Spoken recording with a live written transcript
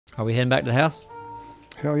Are we heading back to the house?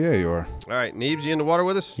 Hell yeah, you are. All right, Neebs, you in the water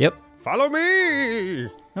with us? Yep. Follow me.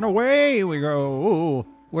 And away we go.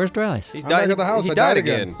 Where's Drylis? He's I'm back at the house. He I died died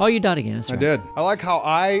again. Oh, you died again. That's I right. did. I like how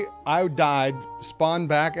I died, spawned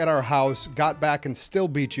back at our house, got back, and still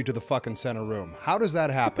beat you to the fucking center room. How does that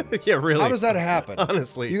happen? Yeah, really. How does that happen?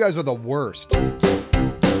 Honestly. You guys are the worst.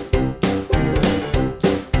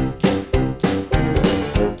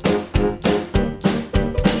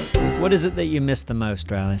 What is it that you missed the most,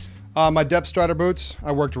 Drylis? My depth strider boots.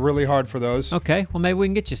 I worked really hard for those. Okay, well maybe we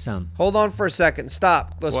can get you some. Hold on for a second.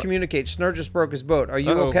 Stop. Let's What? communicate. Snur just broke his boat. Are you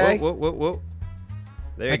Uh-oh. okay? Whoa.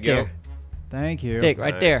 There Right you go. there. Thank you. Thick,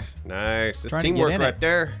 right there. Nice. This Trying to get teamwork in right it.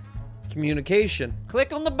 there. Communication.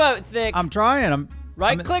 Click on the boat, Thick. I'm trying.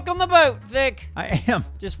 Right click on the boat, Thick. I am.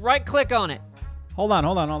 Just right click on it. Hold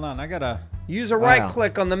on. I gotta. Use a Wow. right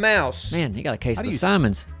click on the mouse. Man, you got a case How of do the you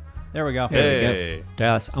Simons. There we go. There we Hey. go.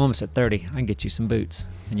 Drylis, I'm almost at 30. I can get you some boots,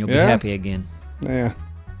 and you'll be Yeah? happy again. Yeah.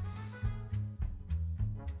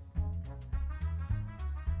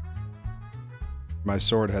 My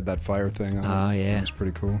sword had that fire thing on it. Oh, yeah. That was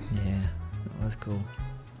pretty cool. Yeah, that was cool.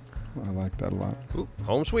 I like that a lot. Ooh,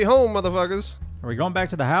 home sweet home, motherfuckers. Are we going back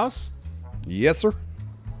to the house? Yes, sir.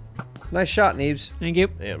 Nice shot, Neebs. Thank you.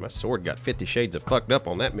 Man, my sword got 50 shades of fucked up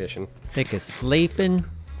on that mission. Thick is sleeping.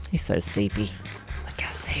 He's so sleepy. Look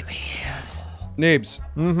how sleepy he is. Neebs.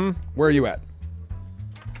 Mm-hmm. Where are you at?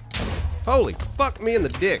 Holy fuck me in the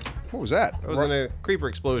dick. What was that? I was in a creeper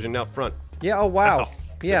explosion out front. Yeah, oh wow. Ow.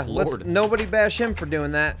 Yeah, Good let's Lord. nobody bash him for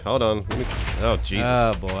doing that. Hold on. Oh, Jesus.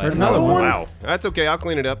 Oh, boy. Heard another one. Wow. That's okay. I'll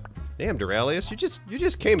clean it up. Damn, Duralius, you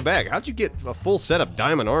just came back. How'd you get a full set of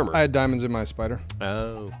diamond armor? I had diamonds in my spider.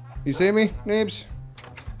 Oh. You see me, Neebs?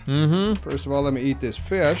 Mm-hmm. First of all, let me eat this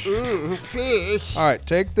fish. Fish. All right,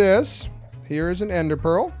 take this. Here is an ender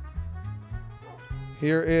pearl.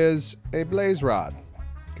 Here is a blaze rod.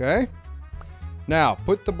 Okay? Now,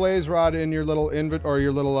 put the blaze rod in your little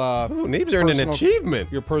your little Ooh, Neebs earned an personal-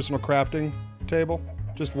 achievement. your personal crafting table.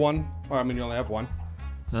 Just one. Or, I mean, you only have one.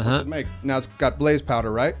 What's Uh-huh. it make? Now it's got blaze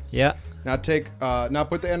powder, right? Yeah. Now now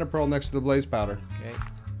put the ender pearl next to the blaze powder. Okay.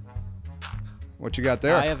 What you got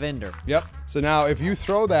there? Eye of Ender. Yep. So now if you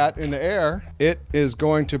throw that in the air, it is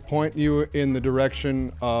going to point you in the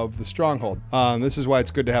direction of the stronghold. This is why it's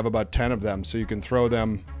good to have about 10 of them so you can throw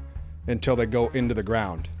them until they go into the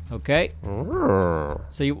ground. Okay.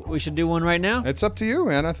 So we should do one right now? It's up to you,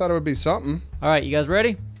 man. I thought it would be something. All right, you guys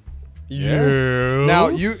ready? Yeah. Now,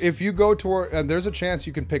 if you go toward, there's a chance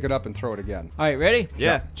you can pick it up and throw it again. All right, ready?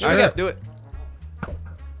 Yeah. Sure. All right, let's do it.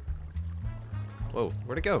 Whoa,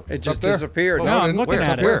 where'd it go? It up just there. disappeared. Oh, No, I'm didn't- looking where's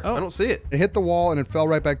at up it. here? Oh. I don't see it. It hit the wall and it fell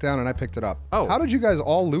right back down and I picked it up. Oh. How did you guys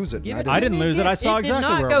all lose it? Give I it didn't- I to didn't me lose it. again. I saw It did exactly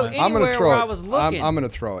not where it go went. I'm anywhere gonna throw where it. I was looking. I'm gonna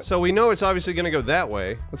throw it. So we know it's obviously going to go that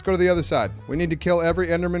way. Let's go to the other side. We need to kill every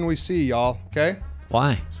Enderman we see, y'all. Okay?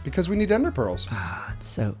 Why? Because we need Ender pearls. Ah, it's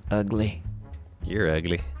so ugly. You're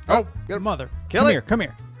ugly. Oh, get him. Mother. Kill come it. here. Come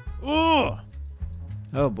here. Ugh.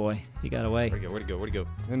 Oh boy, he got away. Where'd he go? Where'd he go? Where'd he go?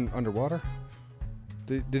 In underwater?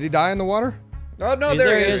 Did he die in the water? Oh no, He's there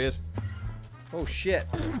there, he he is. is. Oh shit.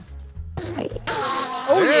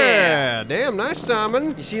 Oh, yeah. Damn, nice,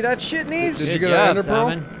 Simon. You see that shit, Neebs? Did you Good get job, an Ender pearl?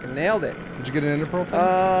 Simon. Fucking nailed it. Did you get an Ender pearl? From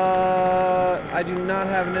I do not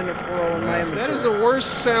have an ender pearl in my inventory. That is the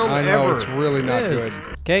worst sound I know, ever. it's really not It is. good.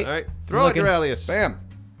 Okay. All right, throw it, Looking. Duralius. Bam.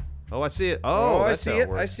 Oh, I see it. Oh, Oh, I that's see how it. I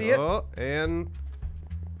works. see it. Oh, and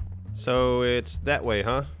so it's that way,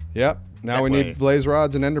 huh? Yep. Now That we way. need blaze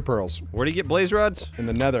rods and Ender pearls Where do you get blaze rods? in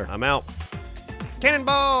the nether. I'm out.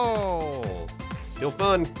 Cannonball! Still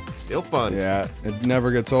fun. Still fun. Yeah, it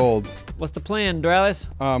never gets old. What's the plan, Drylis?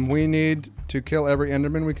 We need to kill every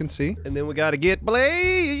Enderman we can see. And then we got to get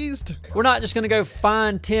blazed. We're not just gonna go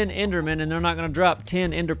find 10 Endermen and they're not gonna drop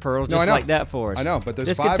 10 Ender pearls No, I just know. like that for us. I know, but there's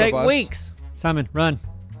this 5 could take of us. weeks. Simon, run.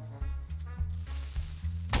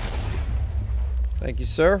 Thank you,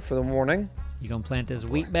 sir, for the warning. You gonna plant this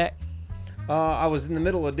wheat back? I was in the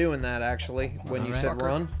middle of doing that actually when you Alright. said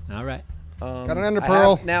run. All right. Got an Ender I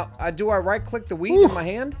pearl. have- now, do I right click the weed in my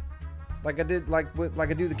hand, like I did, like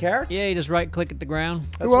I do the carrots? Yeah, you just right click at the ground.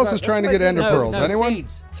 That's Who else what I- is trying to that's get what I Ender did. pearls? No Anyone?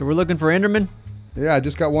 seeds. So we're looking for Enderman? Yeah, I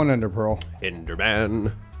just got one Ender pearl.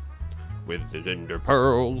 Enderman with his ender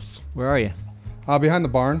pearls. Where are you? Behind the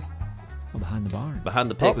barn. Oh, behind the barn.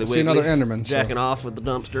 Behind the Oh, Piggly see another Wiggly, Enderman. so- jacking off with the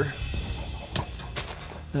dumpster.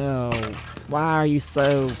 Oh, why are you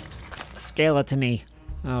so skeleton-y?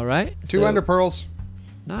 All right. 2 so- Ender pearls.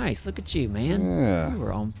 Nice. Look at you, man. Yeah. You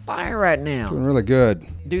are on fire right now. Doing really good.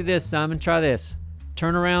 Do this, Simon. Try this.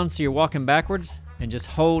 Turn around so you're walking backwards and just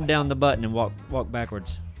hold down the button and walk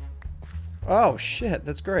backwards. Oh shit,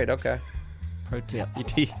 that's great. Okay. Pro tip. You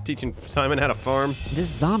teaching Simon how to farm? This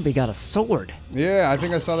zombie got a sword. Yeah, I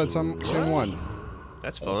think I saw that same one.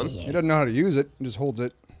 That's fun. He doesn't know how to use it. He just holds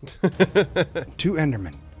it. 2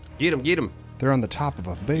 Endermen. Get him, get him. They're on the top of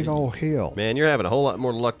a big old hill. Man, you're having a whole lot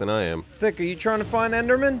more luck than I am. Thick, are you trying to find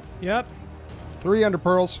Enderman? Yep. 3 Ender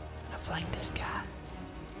Pearls. I'm gonna flank this guy.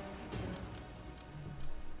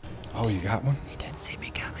 Oh, you got one? He didn't see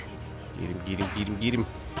me coming. Get him, get him, get him, get him.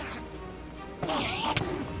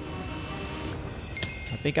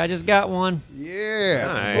 I think I just got one.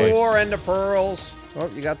 Yeah. Nice. 4 Ender Pearls. Oh,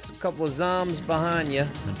 you got a couple of zombs behind you.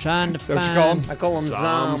 I'm trying to Is that what find. you call 'em? I call them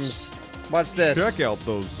Zombs. zombs. Watch this. Check out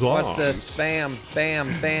those zombs. Watch this. Bam,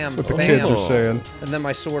 bam, bam, That's what the bam. kids are saying. And then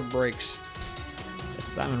my sword breaks.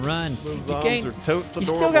 Simon, run. Those You zombs can't- are totes You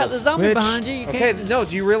adorable. still got the zombie Which- behind you. You Okay, can't just no,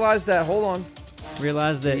 do you realize that? Hold on.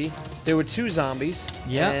 realize that. See? There were 2 zombies.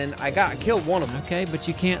 Yeah. And I killed one of them. Okay, but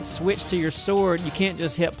you can't switch to your sword. You can't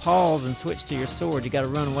just hit pause and switch to your sword. You got to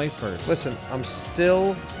run away first. Listen, I'm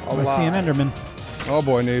still I alive. see an Enderman. Oh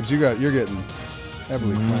boy, Neebs, you're getting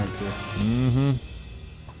heavily flanked here. Mm-hmm.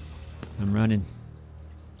 I'm running.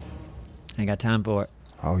 Ain't got time for it.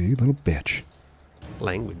 Oh, you little bitch.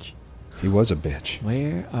 Language. He was a bitch.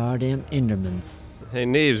 Where are them Endermans? Hey,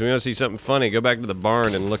 Neebs, we want to see something funny. Go back to the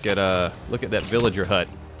barn and look at that villager hut.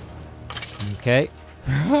 Okay.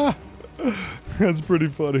 That's pretty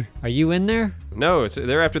funny. Are you in there? No,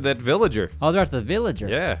 they're after that villager. Oh, they're at the villager.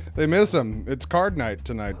 Yeah. They miss him. It's card night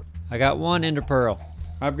tonight. I got 1 ender pearl.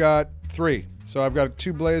 I've got 3. So I've got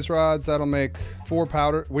 2 blaze rods. That'll make 4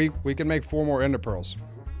 powder. We can make 4 more ender pearls.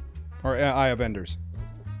 Or Eye of Enders.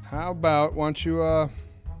 How about why don't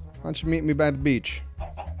you meet me by the beach?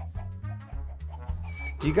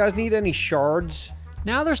 Do you guys need any shards?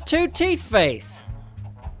 Now there's 2 teeth face.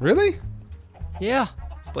 Really? Yeah.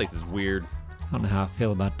 This place is weird. I don't know how I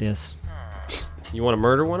feel about this. You want to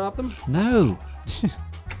murder one of them? No.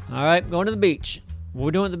 All right, going to the beach. What are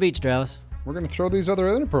we doing at the beach, Dallas? We're gonna throw these other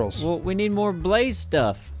ender pearls. Well, we need more blaze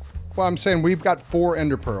stuff. Well, I'm saying we've got 4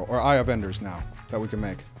 ender pearl or Eye of Enders now that we can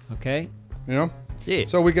make. Okay. You know? Yeah.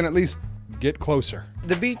 So we can at least get closer.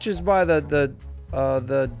 The beach is by the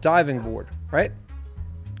diving board, right?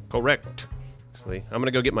 Correct. Actually, I'm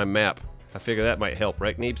gonna go get my map. I figure that might help,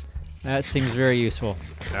 right, Neebs? That seems very useful.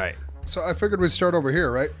 All right. So I figured we'd start over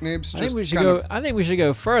here, right, Neebs? I think we should kinda- go. I think we should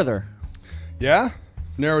go further. Yeah?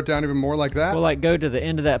 Narrow it down even more like that? We'll like go to the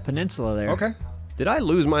end of that peninsula there. Okay. Did I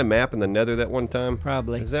lose my map in the Nether that one time?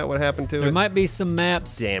 Probably. Is that what happened to There it? might be some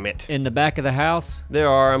maps Damn it. in the back of the house. There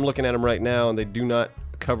are. I'm looking at them right now, and they do not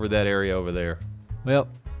cover that area over there. Well,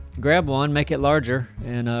 grab one, make it larger,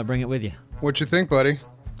 and bring it with you. What you think, buddy?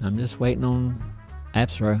 I'm just waiting on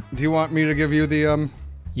Apsro. Do you want me to give you the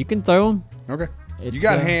You can throw them. Okay. You It's,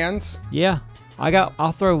 got hands. Yeah.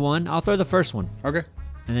 I'll throw one. I'll throw the first one, Okay.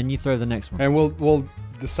 and then you throw the next one. And we'll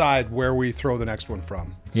decide where we throw the next one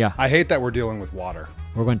from. Yeah. I hate that we're dealing with water.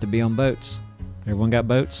 We're going to be on boats. Everyone got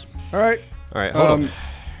boats? All right. All right, hold on.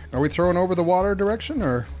 Are we throwing over the water direction,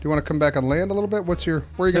 or do you want to come back on land a little bit? Where are you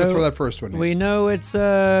going to So, throw that first one? We Neebs? know it's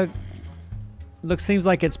seems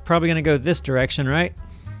like it's probably going to go this direction, right?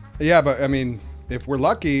 Yeah, but I mean, if we're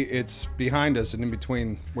lucky, it's behind us and in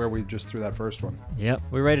between where we just threw that first one. Yep.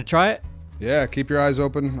 We ready to try it? Yeah, keep your eyes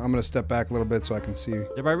open. I'm going to step back a little bit so I can see.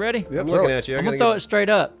 Everybody ready? Yep, I'm throw looking it. at you. I I'm gotta going to throw get- it straight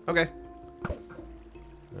up. Okay.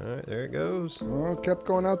 All right, there it goes. Oh, it kept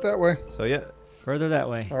going out that way. So yeah. Further that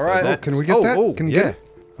way. All right. that- Can we get that? Oh, Can you yeah. get it?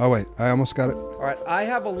 Oh, wait. I almost got it. All right. I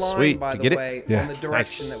have a line, Sweet. by You the get it? way, Yeah. on the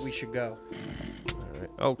direction Nice. that we should go. All right.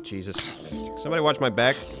 Oh Jesus! Somebody watch my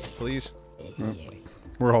back, please.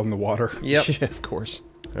 We're all in the water. Yep. Yeah, of course.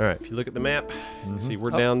 All right. If you look at the map, you see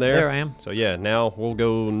we're Oh, down there. there I am. So yeah, now we'll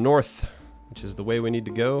go north, which is the way we need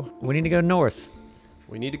to go. We need to go north.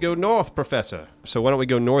 We need to go north, Professor. So why don't we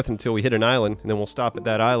go north until we hit an island, and then we'll stop at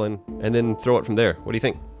that island, and then throw it from there. What do you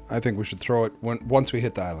think? I think we should throw it once we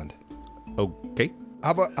hit the island. Okay.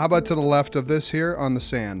 How about to the left of this here on the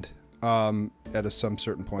sand? At some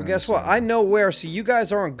certain point. Well, guess what? I know where. So you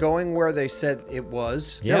guys aren't going where they said it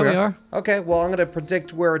was. Yeah, we we are. are. Okay. Well, I'm going to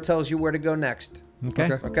predict where it tells you where to go next. Okay.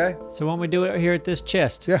 Okay. Okay. So why don't we do it here at this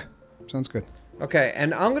chest? Yeah, sounds good. Okay.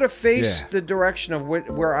 And I'm going to face Yeah. the direction of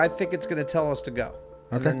where I think it's going to tell us to go.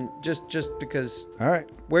 And Okay. then just because All right.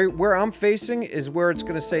 where I'm facing is where it's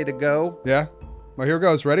going to say to go. Yeah. Well, here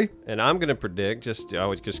goes. Ready? And I'm gonna predict just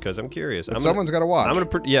because I'm curious. But someone's got to watch. I'm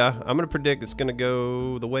gonna predict it's gonna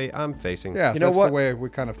go the way I'm facing. Yeah, You know that's what? the way we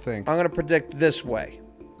kind of think. I'm going to predict this way.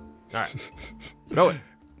 All right. Throw it.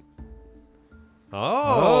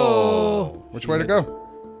 Oh. Which way to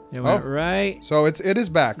go? It went Oh. right So it is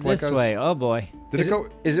back. this like I was- way. Oh boy. Did it go?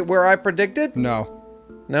 Is it where I predicted? No.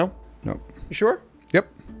 No? No. You sure? Yep.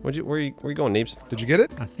 Where you going, Neebs? Did you get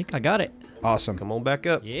it? I think I got it. Awesome. Come on back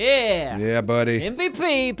up. Yeah. Yeah, buddy.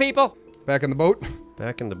 MVP, people. Back in the boat.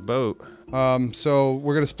 Back in the boat. So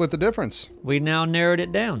we're gonna split the difference. We now narrowed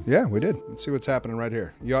it down. Yeah, we did. Let's see what's happening right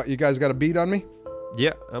here. You guys got a bead on me?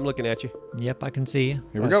 Yeah, I'm looking at you. Yep, I can see you.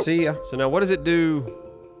 Here we go. See ya. So now what does it do?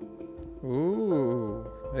 Ooh.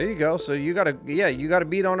 There you go. So you got a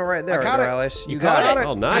beat on it right there, I got it. Alice. You got got it. it.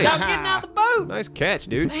 Oh, I'm nice. getting out of the boat. Nice catch,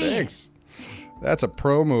 dude. Thanks. That's a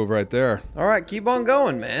pro move right there. All right, keep on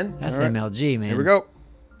going, man. That's All right. MLG, man. Here we go.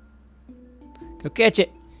 Go catch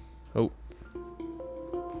it. Oh,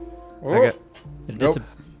 Oh, I got. Did it, Nope.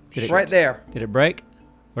 did it, right there. did it break?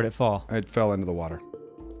 Or did it fall? It fell into the water.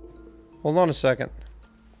 Hold on a second.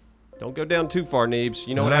 Don't go down too far, Neebs.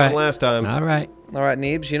 You know what All happened right. last time. All right. All right,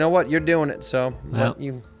 Neebs. You know what? You're doing it. So Well. let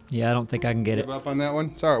you. Yeah, I don't think I can get it. Give up on that one.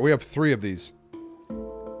 It's all right. We have 3 of these.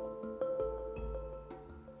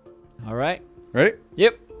 All right. Ready?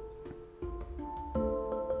 Yep.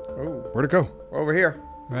 Ooh, Where'd it go? over here,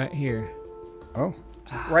 Right here. Oh.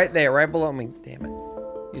 right there, right below me. Damn it.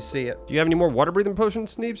 You see it? Do you have any more water breathing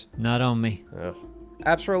potions, Neebs? Not on me. Oh.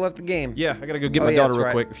 Absro left the game. Yeah, I gotta go get Oh, my yeah, daughter that's real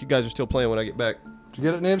right. quick. If you guys are still playing when I get back. Did you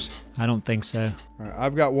get it, Neebs? I don't think so. All right,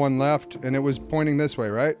 I've got 1 left, and it was pointing this way,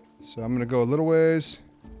 right? So I'm gonna go a little ways.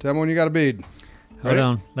 Tell me when you got a bead. Hold Ready?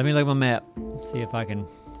 on. Let me look at my map. See if I can.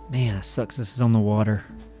 Man, it sucks. This is on the water.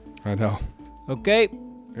 I know. Okay.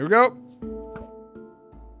 Here we go.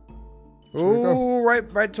 we go. Ooh,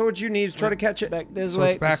 right towards you, Neebs. Try to catch it. Back this So way.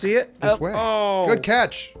 it's back See it? this Oh, way. oh. Good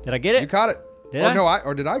catch. Did I get You it? caught it. Did or I? no, I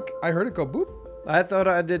heard it go boop. I thought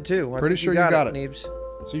I did too. I Pretty think sure you got it. Neebs.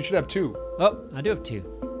 So you should have 2. Oh, I do have 2.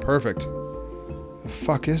 Perfect. The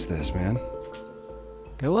fuck is this, man?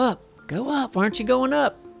 Go up. Go up. Aren't you going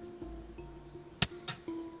up?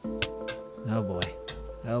 Oh boy.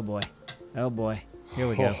 Oh boy. Oh boy. Here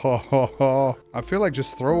we go. I feel like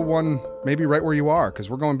just throw one maybe right where you are, because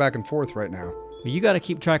we're going back and forth right now. Well, you got to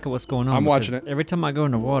keep track of what's going on. I'm watching because it. Every time I go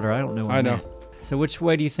in the water, I don't know. Where I I'm know. at. So which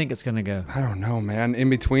way do you think it's gonna go? I don't know, man. In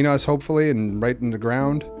between us, hopefully, and right in the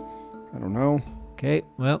ground. I don't know. Okay.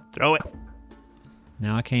 Well, Throw it.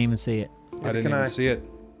 now I can't even see it. I didn't can even I? see it.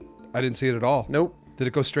 I didn't see it at all. Nope. Did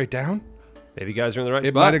it go straight down? Maybe you guys are in the right It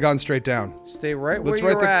spot. might have gone straight down. Stay right where Let's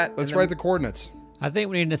you're write the at. let's and write then- the coordinates. I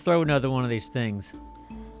think we need to throw another one of these things.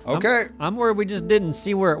 Okay. I'm where we just didn't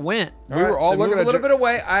see where it went. We were all so looking move at a little you. bit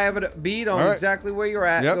away. I have a bead on All right. exactly where you're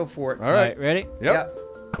at. Yep. Go for it. All right. Ready? Yep.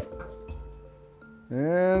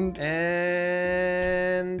 And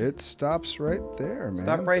And it stops right there, man.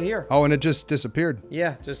 stop right here. Oh, and it just disappeared.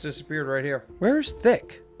 Yeah, just disappeared right here. Where's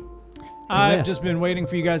Thick? I've Yeah. just been waiting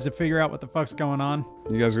for you guys to figure out what the fuck's going on.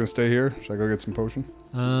 You guys gonna stay here? Should I go get some potion?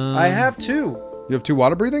 I have 2. You have 2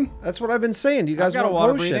 water breathing? That's what I've been saying. Do you guys I've got a want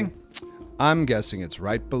water potion? breathing. I'm guessing it's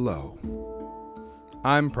right below.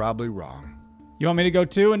 I'm probably wrong. You want me to go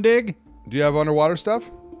too and dig? Do you have underwater stuff?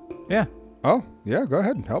 Yeah. Oh, yeah, go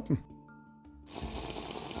ahead and help him.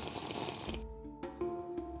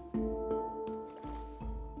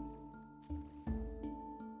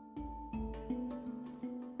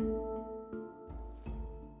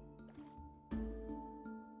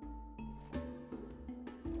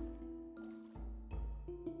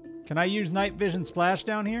 Can I use night vision splash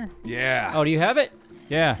down here? Yeah. Oh, do you have it?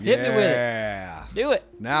 Yeah. Hit me with it. Yeah. Do it.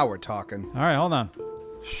 Now we're talking. All right, hold on.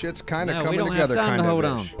 Shit's kind of No, we coming don't have together, time to kind hold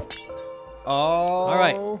of. on. Oh. All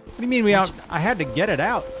right. What do you mean I had to get it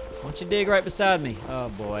out. Why don't you dig right beside me? Oh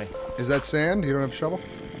boy. Is that sand? You don't have a shovel?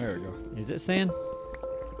 There we go. Is it sand?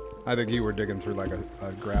 I think you were digging through like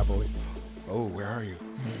a gravelly. Oh, where are you?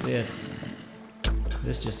 What's this?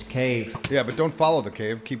 This is just a cave. Yeah, but don't follow the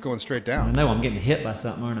cave. Keep going straight I down. know I'm getting hit by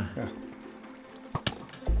something, aren't I? Yeah.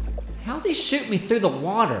 How's he shoot me through the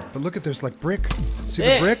water? But look at there's like brick. See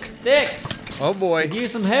Thick, the brick? Thick. Oh boy. Could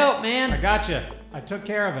use some help, I man. got you. I took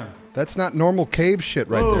care of him. That's not normal cave shit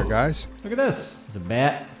right Whoa. there, guys. Look at this. It's a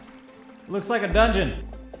bat. Looks like a dungeon.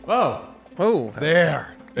 Whoa. Oh.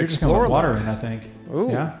 There. You're just gonna Explore put a water little in, bit. I think. Ooh.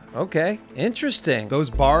 Yeah. Okay. Interesting. Those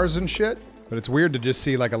bars and shit. But it's weird to just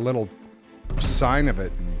see like a little sign of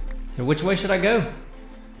it. And So which way should I go?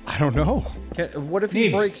 I don't know. What if he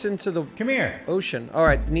Neebs. breaks into the Come here. ocean? All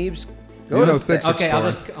right, Neebs. Go You to know Thick. Thick's Okay, I'll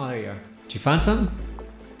exploring. just. Oh, there you are. Did you find something?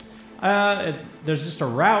 There's just a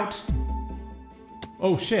route.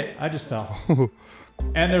 Oh shit! I just fell.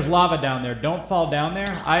 And there's lava down there. Don't fall down there.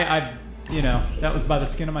 You know, that was by the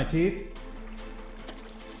skin of my teeth.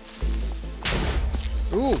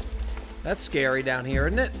 Ooh, that's scary down here,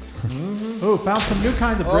 isn't it? Ooh, found some new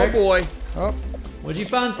kinds of Oh brick. boy. Oh, What'd you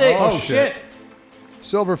find, Thick? Oh, Oh shit. shit!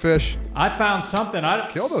 silverfish. I found something.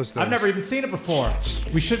 Kill those things. I've never even seen it before.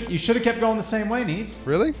 You should have kept going the same way, Neebs.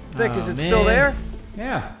 Really? Thick, is Oh, it still man. there?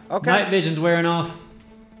 Yeah. Okay. Night vision's wearing off.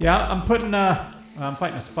 Yeah, I'm putting I'm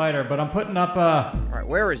fighting a spider, but I'm putting up All right,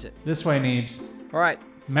 where is it? this way, Neebs. All right.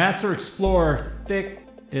 Master Explorer Thick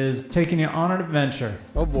is taking you on an adventure.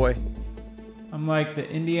 Oh boy. I'm like the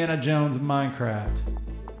Indiana Jones of Minecraft.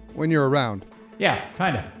 When you're around. Yeah,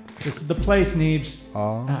 kinda. This is the place, Neebs.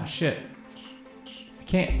 Oh. Ah, shit. I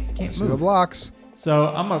can't See the move. blocks. So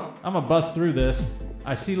I'm a bust through this.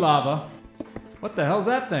 I see lava. What the hell's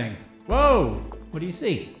that thing? Whoa! What do you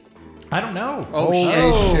see? I don't know. Oh Holy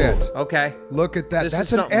shit. shit. Okay. Look at that. This That's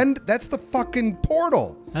is an something. end. That's the fucking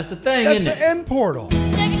portal. That's the thing, That's isn't the it? end portal.